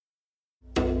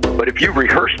But if you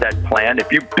rehearse that plan,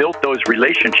 if you built those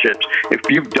relationships, if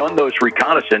you've done those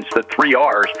reconnaissance, the 3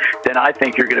 R's, then I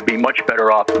think you're going to be much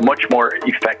better off, much more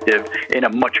effective in a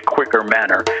much quicker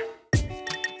manner.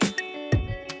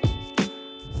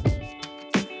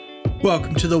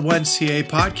 Welcome to the 1CA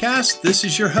podcast. This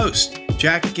is your host,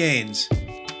 Jack Gaines.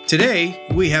 Today,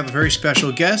 we have a very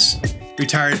special guest,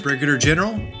 retired Brigadier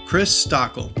General Chris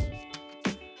Stockel.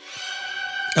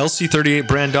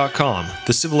 LC38brand.com,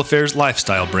 the civil affairs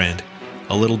lifestyle brand.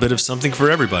 A little bit of something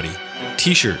for everybody.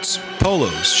 T-shirts,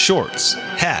 polos, shorts,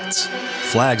 hats,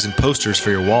 flags and posters for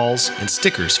your walls, and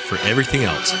stickers for everything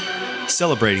else.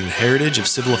 Celebrating the heritage of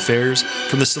civil affairs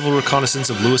from the civil reconnaissance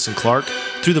of Lewis and Clark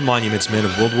through the monuments men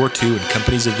of World War II and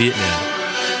companies of Vietnam.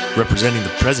 Representing the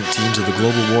present teams of the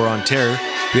global war on terror,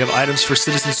 we have items for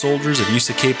citizen soldiers of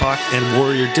USACAPOC and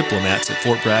warrior diplomats at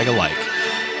Fort Bragg alike.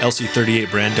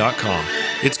 LC38brand.com.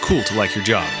 It's cool to like your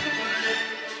job.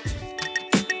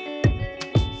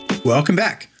 Welcome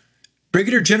back.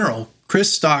 Brigadier General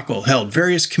Chris Stockel held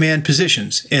various command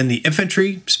positions in the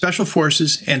infantry, special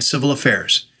forces, and civil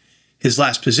affairs. His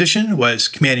last position was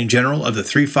Commanding General of the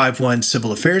 351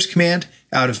 Civil Affairs Command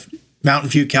out of Mountain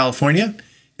View, California.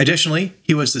 Additionally,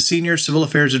 he was the Senior Civil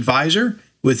Affairs Advisor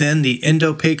within the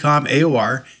Indo-PACOM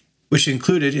AOR, which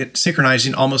included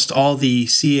synchronizing almost all the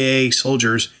CAA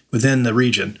soldiers within the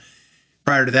region.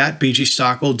 Prior to that, BG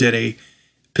Stockel did a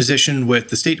position with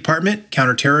the State Department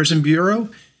Counterterrorism Bureau,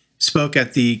 spoke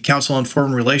at the Council on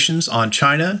Foreign Relations on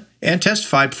China, and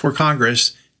testified before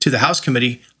Congress to the House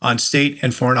Committee on State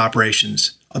and Foreign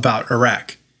Operations about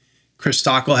Iraq. Chris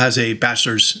Stockel has a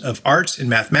Bachelor's of Arts in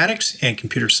Mathematics and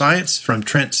Computer Science from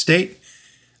Trent State,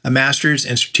 a Master's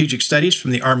in Strategic Studies from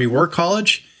the Army War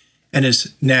College, and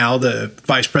is now the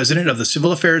Vice President of the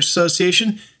Civil Affairs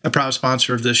Association, a proud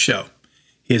sponsor of this show.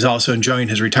 He is also enjoying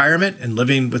his retirement and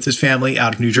living with his family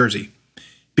out of New Jersey.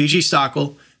 BG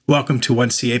Stockel, welcome to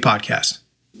 1CA Podcast.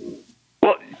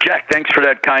 Well, Jack, thanks for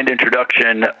that kind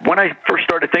introduction. When I first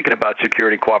started thinking about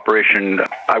security cooperation,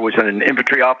 I was an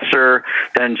infantry officer,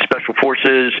 then special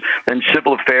forces, then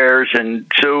civil affairs. And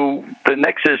so the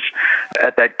nexus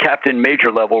at that captain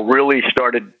major level really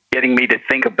started getting me to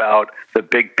think about the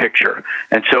big picture.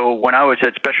 And so when I was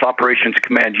at Special Operations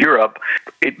Command Europe,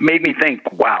 it made me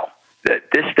think, wow,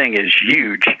 that this thing is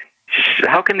huge.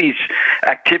 How can these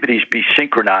activities be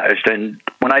synchronized? And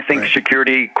when I think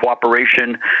security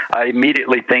cooperation, I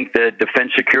immediately think the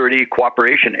Defense Security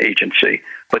Cooperation Agency.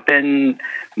 But then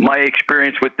my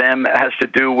experience with them has to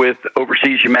do with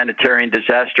Overseas Humanitarian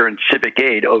Disaster and Civic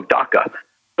Aid, ODACA.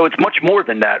 So it's much more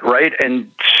than that, right?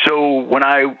 And so when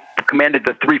I commanded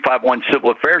the 351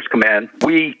 Civil Affairs Command,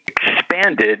 we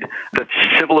expanded the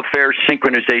Civil Affairs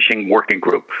Synchronization Working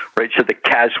Group, right? So the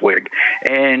CASWIG.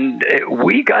 And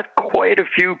we got quite a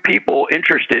few people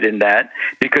interested in that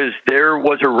because there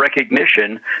was a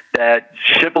recognition that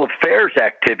civil affairs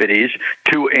activities,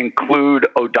 to include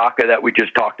ODACA that we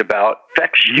just talked about,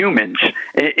 affects humans,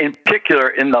 in particular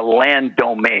in the land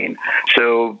domain.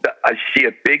 So I see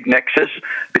a big nexus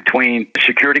between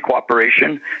security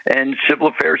cooperation and civil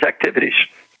affairs activities.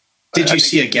 Did you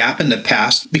see a gap in the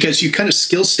past? Because you kind of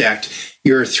skill stacked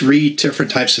your 3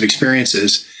 different types of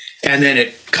experiences, and then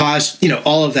it caused,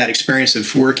 all of that experience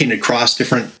of working across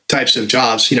different types of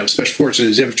jobs, special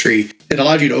forces, infantry. It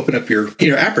allowed you to open up your,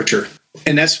 aperture.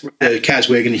 And that's where the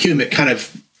CASWIG and the HUMIT kind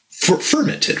of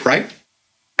fermented, right?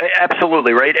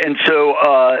 Absolutely, right? And so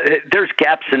there's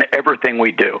gaps in everything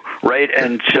we do, right?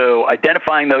 And so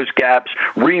identifying those gaps,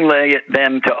 relay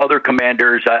them to other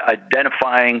commanders,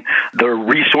 identifying the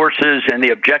resources and the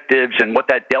objectives and what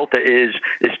that delta is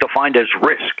defined as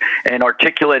risk, and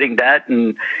articulating that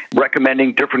and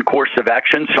recommending different courses of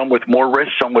action, some with more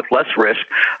risk, some with less risk,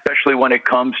 especially when it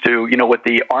comes to, what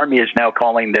the Army is now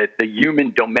calling the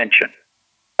human dimension.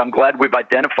 I'm glad we've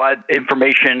identified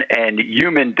information and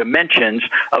human dimensions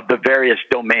of the various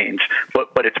domains.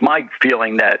 But it's my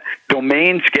feeling that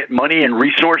domains get money and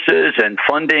resources and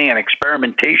funding and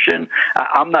experimentation.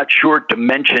 I'm not sure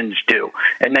dimensions do.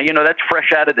 And now, that's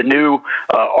fresh out of the new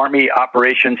Army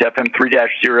Operations FM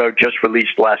 3-0 just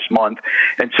released last month.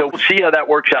 And so we'll see how that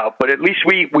works out. But at least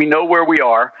we know where we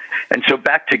are. And so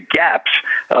back to gaps,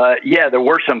 there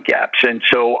were some gaps. And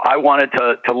so I wanted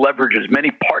to leverage as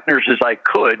many partners as I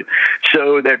could could,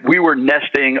 so that we were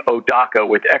nesting ODACA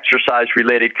with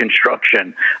exercise-related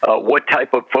construction, what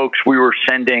type of folks we were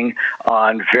sending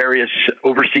on various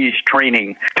overseas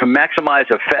training to maximize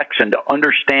effects and to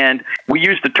understand. We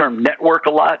use the term network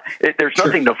a lot. There's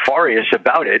nothing nefarious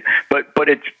about it, but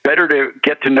it's better to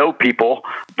get to know people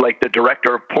like the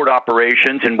director of port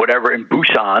operations and whatever in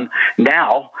Busan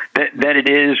now than it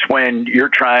is when you're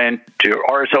trying to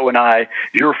RSO and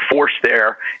you're forced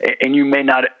there and you may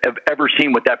not have ever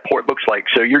seen what that port looks like.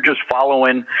 So you're just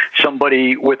following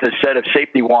somebody with a set of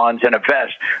safety wands and a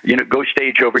vest, go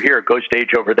stage over here, go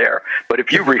stage over there. But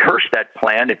if you rehearse that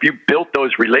plan, if you built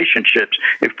those relationships,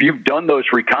 if you've done those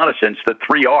reconnaissance, the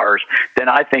 3 R's, then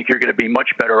I think you're going to be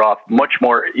much better off, much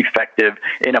more effective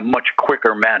in a much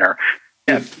quicker manner.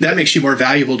 Yeah, that makes you more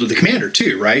valuable to the commander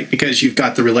too, right? Because you've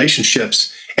got the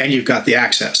relationships and you've got the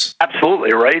access.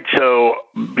 Absolutely, right? So,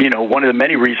 one of the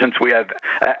many reasons we have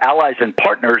allies and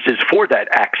partners is for that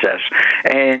access.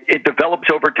 And it develops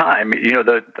over time.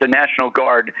 The National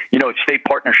Guard, state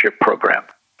partnership program,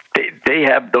 they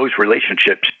have those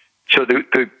relationships. So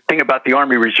the thing about the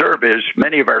Army Reserve is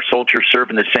many of our soldiers serve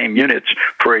in the same units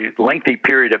for a lengthy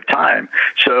period of time.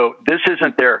 So this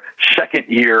isn't their second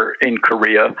year in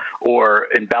Korea or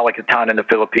in Balikatan in the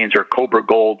Philippines or Cobra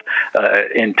Gold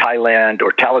in Thailand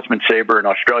or Talisman Sabre in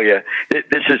Australia.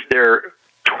 This is their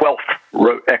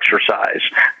 12th exercise.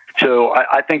 So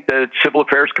I think the Civil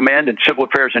Affairs Command and Civil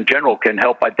Affairs in general can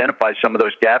help identify some of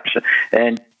those gaps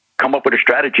and come up with a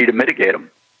strategy to mitigate them.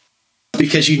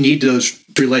 Because you need those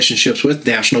relationships with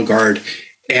National Guard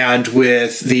and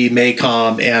with the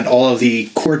MACOM and all of the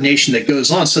coordination that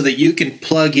goes on so that you can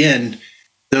plug in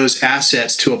those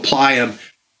assets to apply them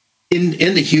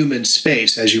in the human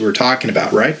space, as you were talking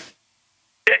about, right?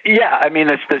 Yeah, I mean,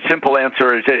 the simple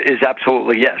answer is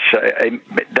absolutely yes.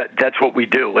 That's what we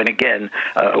do. And again,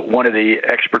 one of the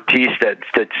expertise that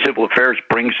Civil Affairs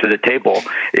brings to the table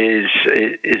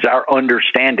is our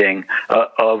understanding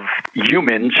of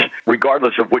humans,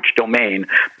 regardless of which domain.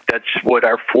 That's what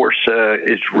our force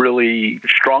is really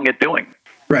strong at doing.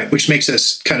 Right, which makes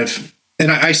us kind of, and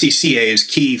I see CA as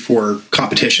key for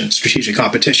competition, strategic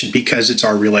competition, because it's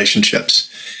our relationships.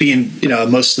 Being, a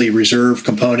mostly reserve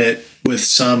component with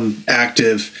some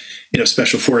active,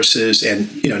 special forces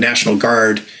and, National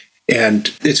Guard.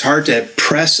 And it's hard to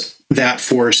press that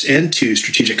force into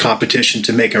strategic competition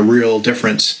to make a real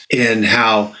difference in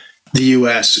how the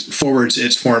U.S. forwards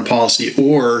its foreign policy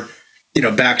or,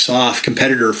 backs off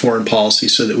competitor foreign policy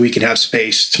so that we can have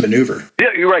space to maneuver. Yeah,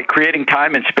 you're right. Creating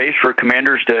time and space for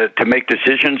commanders to make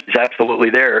decisions is absolutely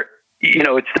there.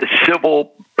 It's the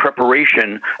civil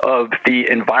preparation of the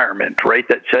environment, right?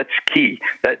 That's key.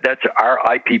 That's our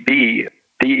IPB.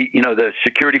 The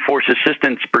Security Force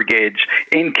Assistance Brigades,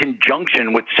 in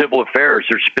conjunction with Civil Affairs,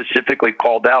 are specifically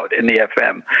called out in the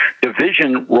FM.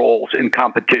 Division roles in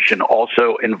competition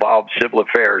also involve Civil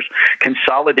Affairs.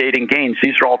 Consolidating gains,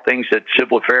 these are all things that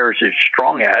Civil Affairs is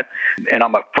strong at, and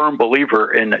I'm a firm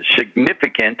believer in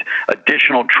significant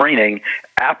additional training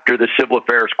after the Civil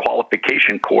Affairs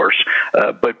qualification course.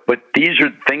 But these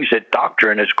are things that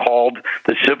doctrine has called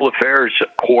the Civil Affairs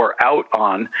Corps out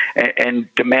on and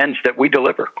demands that we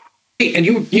deliver. And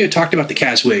you talked about the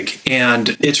CASWIG and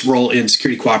its role in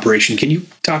security cooperation. Can you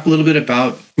talk a little bit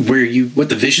about what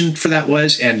the vision for that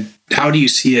was and how do you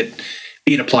see it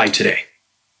being applied today?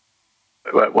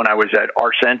 When I was at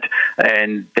ARCENT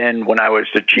and then when I was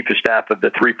the chief of staff of the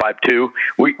 352,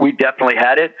 we definitely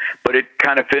had it, but it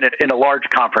kind of fit in a large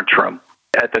conference room.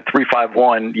 At the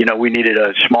 351, we needed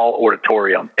a small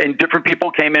auditorium. And different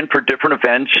people came in for different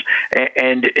events,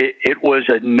 and it was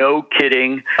a no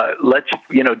kidding, let's,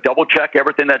 double check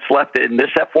everything that's left in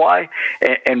this FY,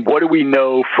 and what do we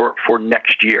know for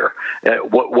next year?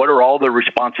 What are all the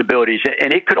responsibilities?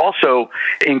 And it could also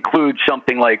include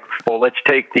something like, well, let's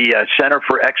take the Center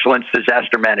for Excellence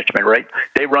Disaster Management, right?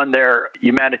 They run their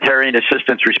humanitarian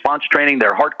assistance response training,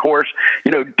 their HART course.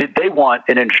 Did they want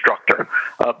an instructor?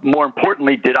 More importantly,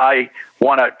 did I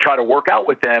want to try to work out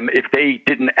with them if they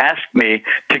didn't ask me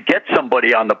to get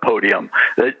somebody on the podium?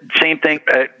 Same thing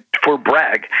for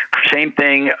BRAG. Same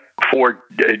thing for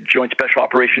Joint Special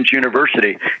Operations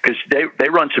University, because they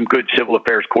run some good civil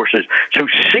affairs courses. So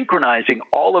synchronizing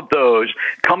all of those,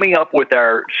 coming up with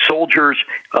our soldiers'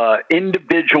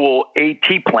 individual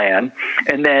AT plan,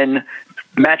 and then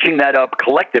matching that up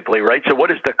collectively, right? So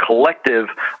what is the collective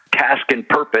task and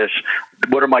purpose?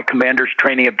 What are my commander's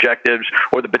training objectives,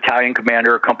 or the battalion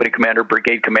commander, or company commander,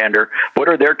 brigade commander? What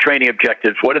are their training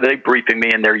objectives? What are they briefing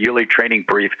me in their yearly training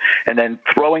brief? And then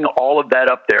throwing all of that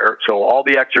up there, so all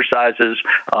the exercises,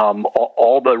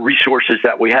 all the resources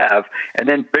that we have, and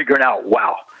then figuring out,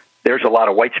 wow, there's a lot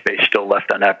of white space still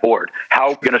left on that board. How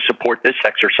are we going to support this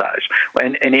exercise?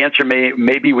 And the answer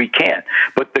maybe we can't.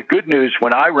 But the good news,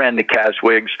 when I ran the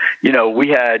CASWIGs, we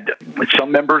had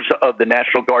some members of the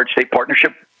National Guard State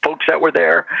Partnership folks that were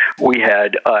there. We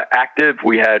had active,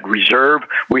 we had reserve,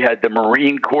 we had the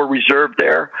Marine Corps Reserve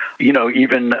there.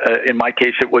 Even in my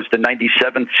case, it was the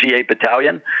 97th CA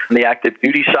Battalion on the active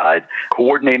duty side,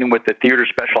 coordinating with the Theater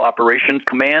Special Operations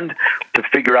Command to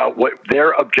figure out what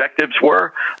their objectives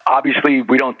were. Obviously,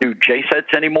 we don't do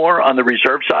JSETs anymore on the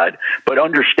reserve side, but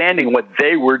understanding what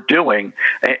they were doing,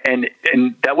 and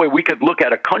that way we could look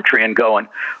at a country and going,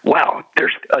 wow,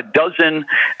 there's a dozen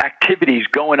activities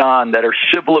going on that are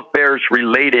civil affairs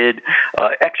related,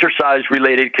 exercise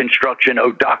related construction,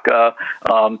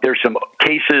 ODACA. There's some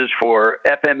cases for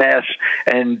FMS,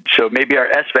 and so maybe our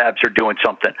SVABs are doing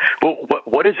something. But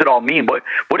what does it all mean? What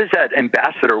does that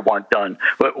ambassador want done?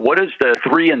 What does the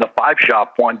 3 and the 5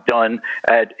 shop want done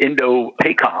at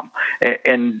Indo-PACOM?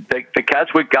 And the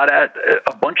CASWIG got at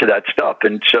a bunch of that stuff,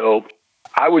 and so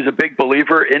I was a big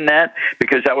believer in that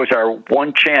because that was our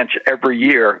one chance every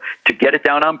year to get it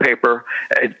down on paper.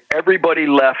 Everybody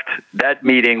left that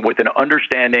meeting with an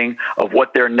understanding of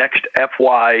what their next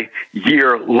FY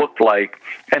year looked like.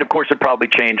 And of course, it probably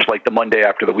changed like the Monday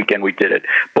after the weekend we did it.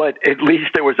 But at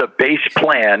least there was a base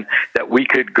plan that we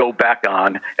could go back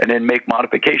on and then make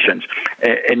modifications.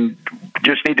 And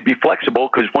just need to be flexible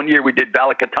because one year we did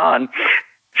Balikatan.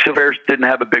 Civil affairs didn't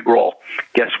have a big role.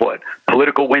 Guess what?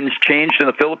 Political winds changed in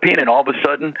the Philippines, and all of a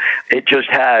sudden, it just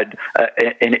had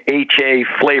an HA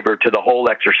flavor to the whole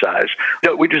exercise.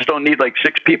 We just don't need like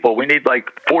 6 people. We need like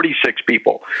 46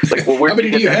 people. Like, well, how many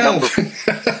do you have?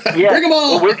 Yeah, bring them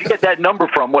all. Well, where'd you get that number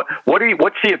from?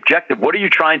 What's the objective? What are you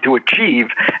trying to achieve?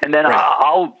 And then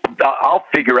right. I'll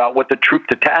figure out what the troop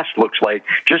to task looks like.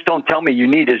 Just don't tell me you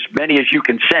need as many as you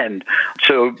can send.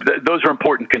 So those are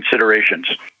important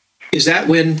considerations. Is that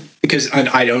when, because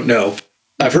I don't know,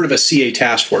 I've heard of a CA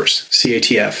task force,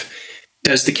 CATF.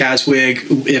 Does the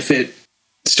CASWIG, if it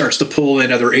starts to pull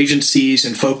in other agencies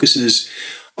and focuses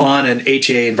on an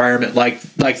HA environment like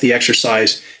the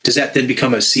exercise, does that then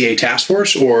become a CA task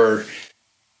force, or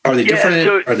are they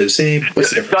different? Are they the same? What's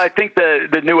the difference? So I think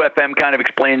the new FM kind of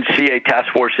explains CA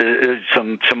task force is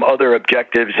some other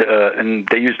objectives, and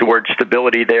they use the word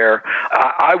stability there.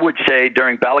 I would say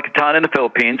during Balikatan in the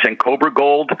Philippines and Cobra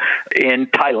Gold in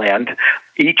Thailand,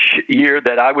 each year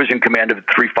that I was in command of the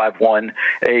 351,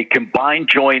 a combined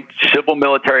joint civil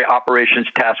military operations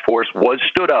task force was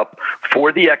stood up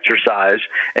for the exercise,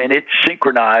 and it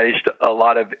synchronized a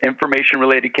lot of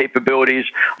information-related capabilities,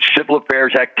 civil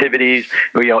affairs activities,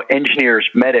 engineers,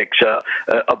 medics,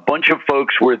 a bunch of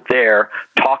folks were there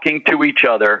talking to each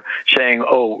other, saying,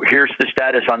 oh, here's the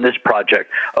status on this project.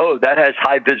 Oh, that has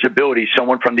high visibility,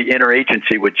 someone from the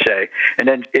interagency would say. And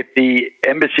then if the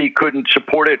embassy couldn't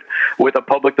support it with a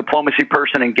public diplomacy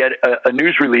person and get a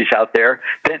news release out there,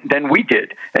 then we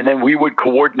did. And then we would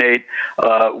coordinate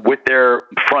with their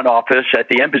front office at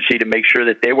the embassy to make sure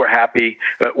that they were happy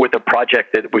with the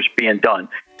project that was being done.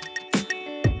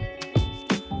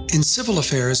 In civil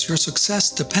affairs, your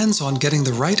success depends on getting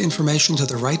the right information to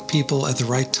the right people at the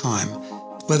right time.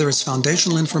 Whether it's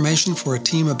foundational information for a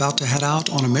team about to head out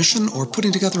on a mission or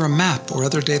putting together a map or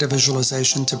other data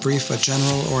visualization to brief a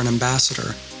general or an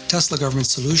ambassador, Tesla Government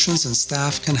Solutions and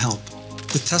staff can help.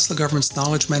 With Tesla Government's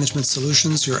knowledge management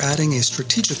solutions, you're adding a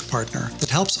strategic partner that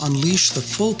helps unleash the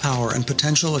full power and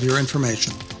potential of your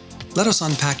information. Let us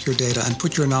unpack your data and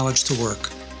put your knowledge to work.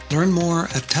 Learn more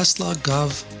at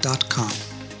teslagov.com.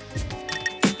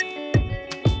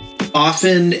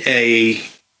 Often a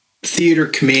theater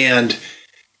command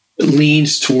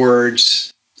leans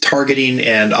towards targeting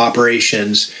and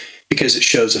operations because it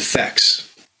shows effects.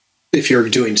 If you're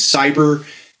doing cyber,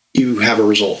 you have a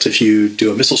result. If you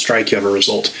do a missile strike, you have a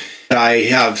result. I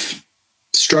have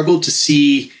struggled to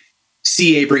see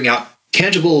CA bring out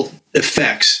tangible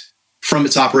effects from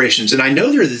its operations. And I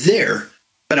know they're there,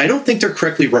 but I don't think they're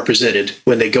correctly represented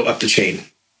when they go up the chain.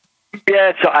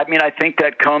 Yeah, so I think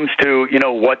that comes to,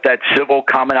 what that civil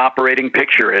common operating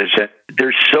picture is.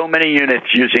 There's so many units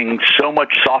using so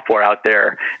much software out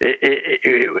there.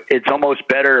 It's almost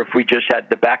better if we just had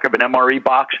the back of an MRE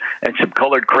box and some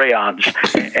colored crayons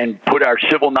and put our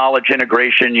civil knowledge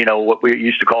integration, what we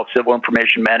used to call civil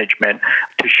information management,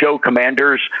 to show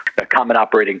commanders a common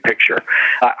operating picture.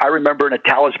 I remember in a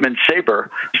Talisman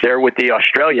Sabre there with the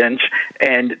Australians,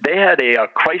 and they had a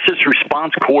Crisis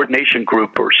Response Coordination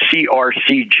Group, or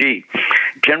CRCG.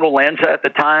 General Lanza at the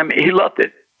time, he loved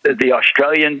it. the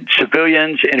Australian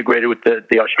civilians integrated with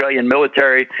the Australian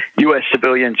military, U.S.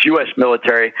 civilians, U.S.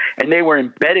 military, and they were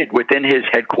embedded within his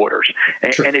headquarters.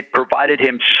 And it provided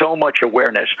him so much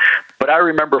awareness. But I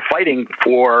remember fighting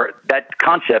for that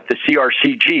concept, the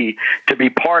CRCG, to be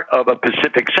part of a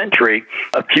Pacific Century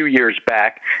a few years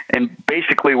back, and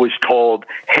basically was told,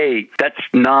 hey, that's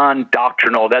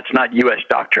non-doctrinal, that's not U.S.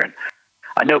 doctrine.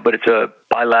 I know, but it's a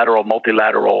bilateral,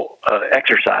 multilateral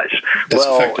exercise. That's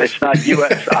effective. It's not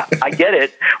U.S. I get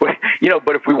it,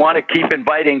 but if we want to keep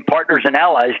inviting partners and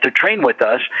allies to train with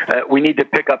us, we need to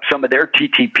pick up some of their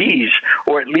TTPs,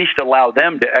 or at least allow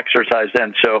them to exercise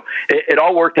them. So it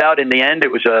all worked out in the end.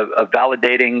 It was a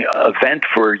validating event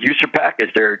for USAPAC as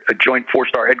their joint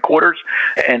four-star headquarters,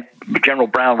 and General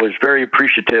Brown was very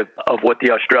appreciative of what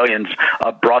the Australians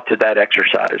brought to that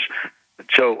exercise.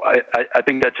 So I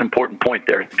think that's an important point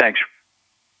there. Thanks.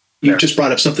 You just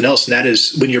brought up something else, and that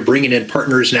is when you're bringing in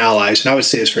partners and allies, and I would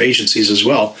say this for agencies as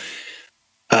well,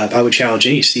 I would challenge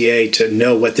any CA to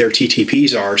know what their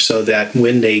TTPs are so that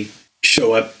when they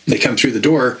show up, they come through the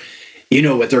door, you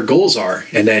know what their goals are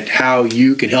and that how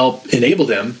you can help enable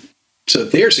them so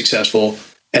that they're successful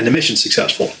and the mission's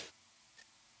successful.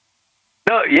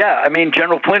 No, yeah. I mean,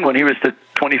 General Flynn, when he was the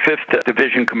 25th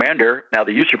Division Commander, now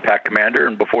the USAPAC Commander,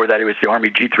 and before that he was the Army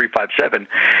G357,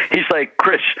 he's like,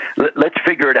 Chris, let's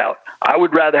figure it out. I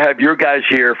would rather have your guys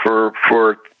here for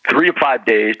 3 to 5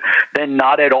 days than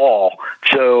not at all.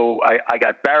 So I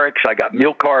got barracks, I got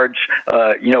meal cards,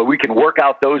 we can work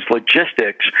out those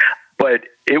logistics. But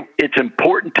it's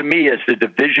important to me as the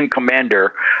division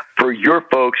commander for your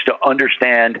folks to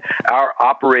understand our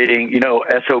operating,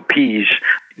 SOPs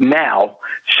now,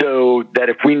 so that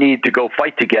if we need to go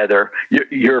fight together,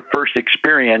 your first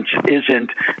experience isn't,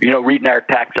 reading our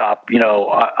tax op,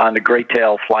 on the Great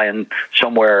Tail flying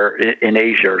somewhere in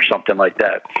Asia or something like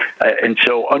that. And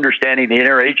so understanding the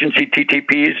interagency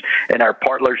TTPs and our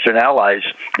partners and allies,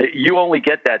 you only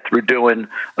get that through doing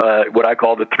what I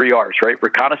call the 3 R's, right?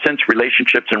 Reconnaissance,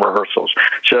 relationships, and rehearsals.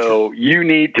 So you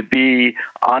need to be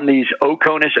on these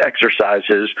OCONUS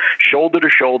exercises, shoulder to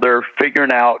shoulder,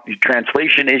 figuring out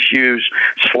translation issues,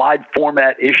 slide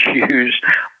format issues,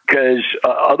 because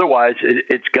otherwise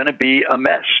it's going to be a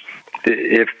mess.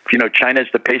 If China's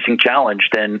the pacing challenge,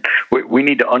 then we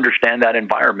need to understand that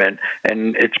environment,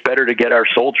 and it's better to get our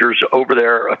soldiers over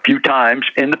there a few times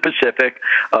in the Pacific,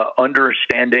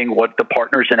 understanding what the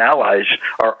partners and allies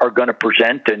are going to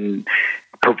present and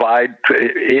provide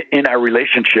in our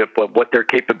relationship of what their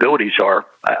capabilities are.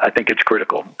 I think it's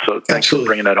critical. So thanks for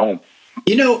bringing that home.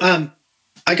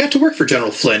 I got to work for General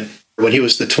Flynn when he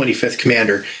was the 25th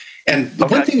Commander. And the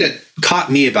one thing that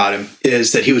caught me about him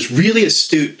is that he was really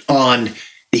astute on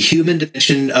the human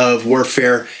dimension of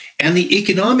warfare and the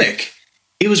economic.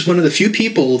 He was one of the few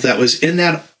people that was in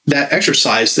that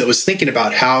exercise that was thinking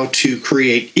about how to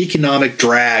create economic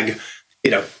drag,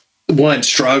 one,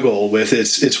 struggle with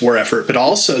its war effort, but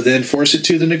also then force it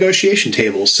to the negotiation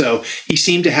table. So he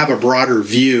seemed to have a broader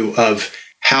view of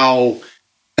how,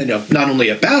 not only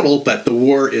a battle, but the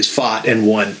war is fought and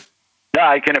won. Yeah,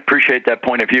 I can appreciate that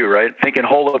point of view, right? Thinking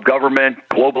whole of government,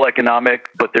 global economic,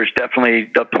 but there's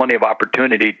definitely plenty of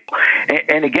opportunity.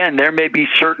 And again, there may be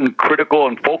certain critical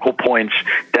and focal points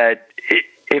that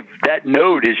if that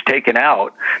node is taken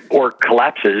out or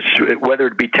collapses, whether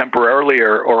it be temporarily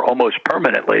or almost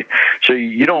permanently, so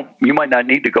you might not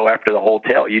need to go after the whole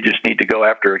tail. You just need to go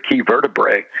after a key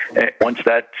vertebrae. Once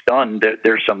that's done,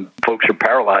 there's some folks who are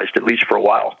paralyzed, at least for a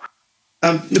while.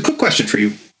 The quick question for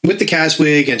you. With the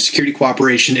CASWIG and security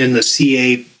cooperation in the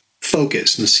CA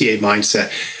focus and the CA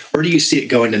mindset, where do you see it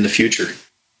going in the future?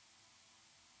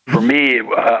 For me,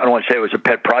 I don't want to say it was a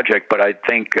pet project, but I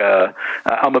think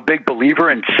I'm a big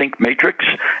believer in sync matrix,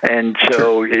 and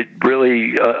so it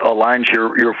really aligns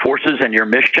your forces and your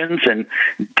missions and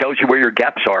tells you where your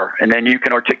gaps are, and then you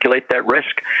can articulate that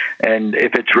risk. And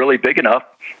if it's really big enough,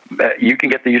 you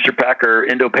can get the USAPAC or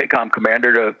Indo-PACOM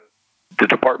commander to the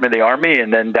Department of the Army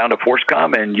and then down to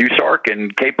FORCECOM and USARC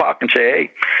and KPOC and say,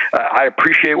 hey, I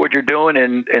appreciate what you're doing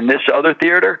in this other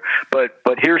theater, but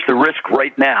here's the risk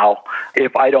right now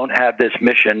if I don't have this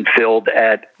mission filled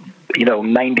at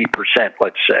 90%,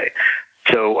 let's say.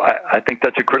 So I think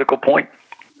that's a critical point.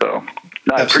 So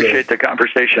I appreciate the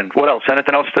conversation. What else?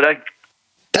 Anything else today?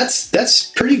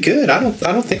 That's pretty good. I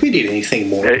don't think we need anything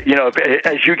more.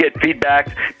 As you get feedback,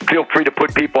 feel free to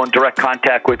put people in direct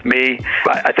contact with me.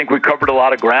 I think we covered a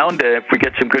lot of ground. If we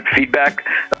get some good feedback,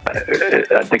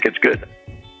 I think it's good.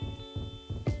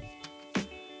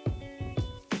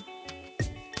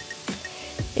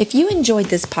 If you enjoyed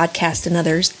this podcast and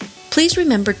others, please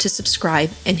remember to subscribe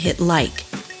and hit like.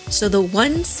 so the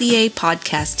 1CA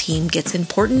podcast team gets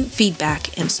important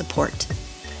feedback and support.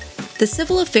 The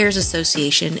Civil Affairs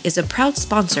Association is a proud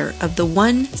sponsor of the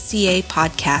 1CA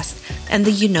podcast and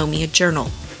the Eunomia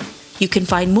Journal. You can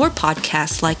find more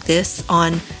podcasts like this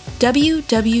on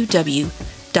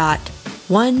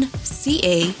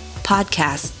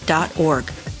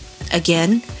www.1capodcast.org.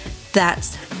 Again,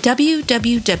 that's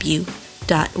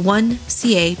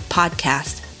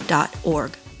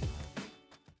www.1capodcast.org.